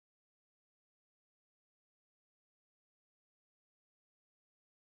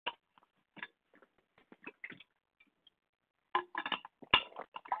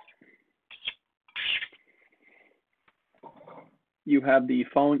you have the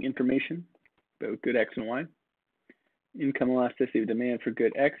following information about good X and Y. Income elasticity of demand for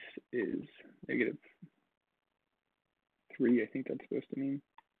good X is -3, I think that's supposed to mean.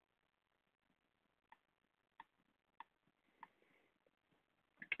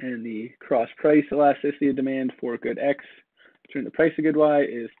 And the cross price elasticity of demand for good X during the price of good Y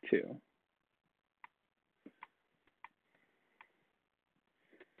is 2.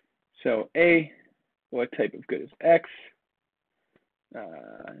 So A, what type of good is X?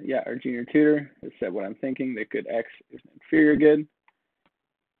 Yeah, our junior tutor has said what I'm thinking, that good X is an inferior good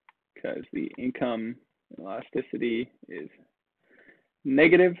because the income elasticity is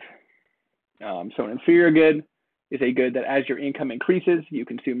negative. So an inferior good is a good that as your income increases, you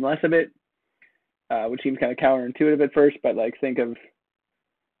consume less of it, which seems kind of counterintuitive at first, but like think of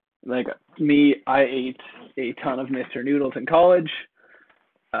like me, I ate a ton of Mr. Noodles in college.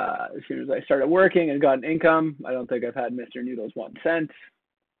 As soon as I started working and got an income, I don't think I've had Mr. Noodles 1 cent.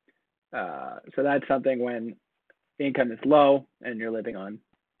 So that's something when income is low and you're living on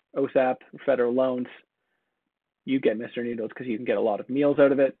OSAP, federal loans, you get Mr. Noodles because you can get a lot of meals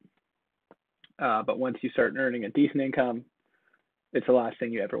out of it. But once you start earning a decent income, it's the last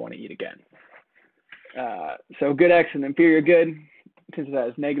thing you ever want to eat again. So good X and inferior good, since it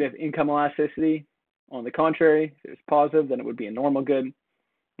has negative income elasticity. On the contrary, if it's positive, then it would be a normal good.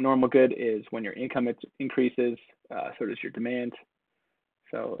 Normal good is when your income increases, so does your demand.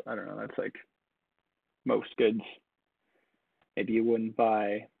 So I don't know, that's like most goods. Maybe you wouldn't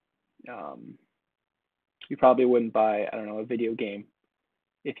buy, you probably wouldn't buy, I don't know, a video game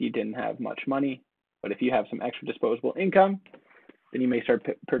if you didn't have much money. But if you have some extra disposable income, then you may start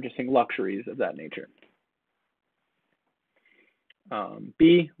purchasing luxuries of that nature.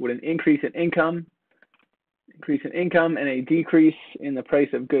 B, would an increase in income and a decrease in the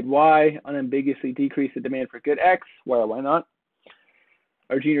price of good Y unambiguously decrease the demand for good X? Well, why not?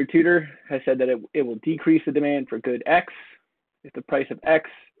 Our junior tutor has said that it will decrease the demand for good X if the price of X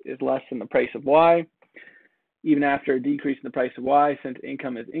is less than the price of Y, even after a decrease in the price of Y since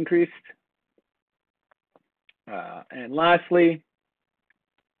income is increased. And lastly,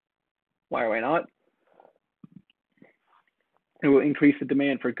 why or why not? It will increase the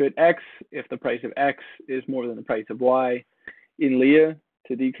demand for good X if the price of X is more than the price of Y in Leah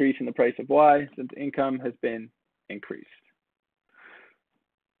to decrease in the price of Y since income has been increased.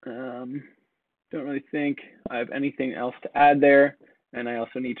 Don't really think I have anything else to add there, and I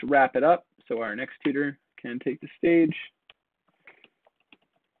also need to wrap it up so our next tutor can take the stage.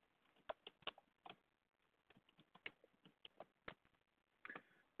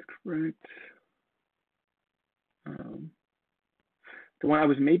 Correct. The one I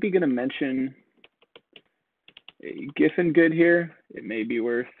was maybe going to mention a Giffen good here. It may be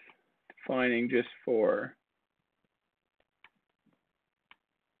worth defining just for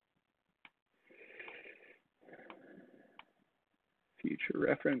future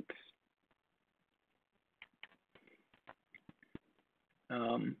reference.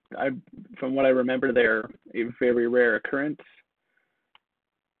 From what I remember, they're a very rare occurrence.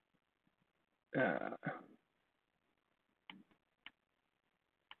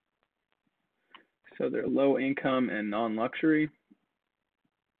 So they're low income and non-luxury.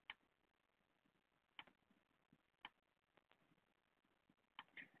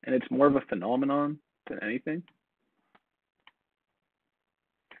 And it's more of a phenomenon than anything.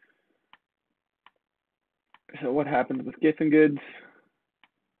 So what happens with Giffen goods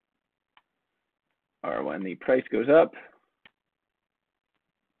are when the price goes up,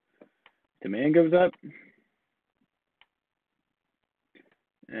 demand goes up.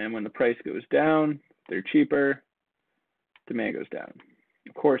 And when the price goes down, they're cheaper, demand goes down.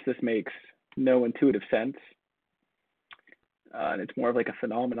 Of course, this makes no intuitive sense. And it's more of like a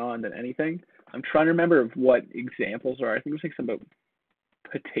phenomenon than anything. I'm trying to remember what examples are. I think it was like some about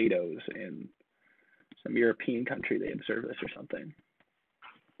potatoes in some European country they observed this or something.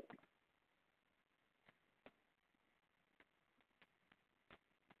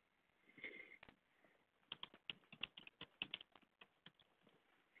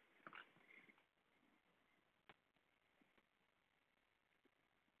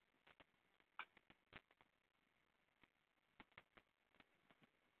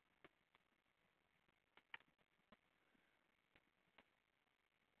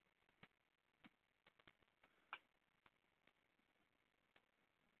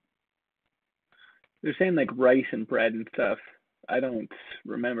 They're saying like rice and bread and stuff. I don't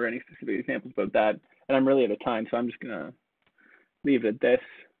remember any specific examples about that, and I'm really out of time, so I'm just gonna leave it at this.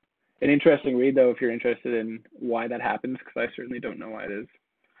 An interesting read though, if you're interested in why that happens, because I certainly don't know why it is.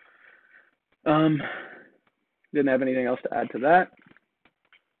 Didn't have anything else to add to that.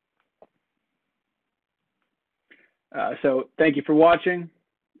 So thank you for watching.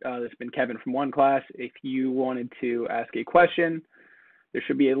 This has been Kevin from OneClass. If you wanted to ask a question, there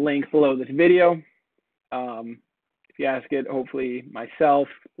should be a link below this video. If you ask it, hopefully myself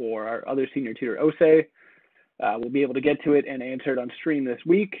or our other senior tutor, Ose, will be able to get to it and answer it on stream this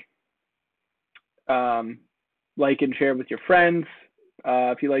week. Like and share with your friends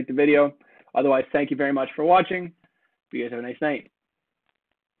if you like the video. Otherwise, thank you very much for watching. You guys have a nice night.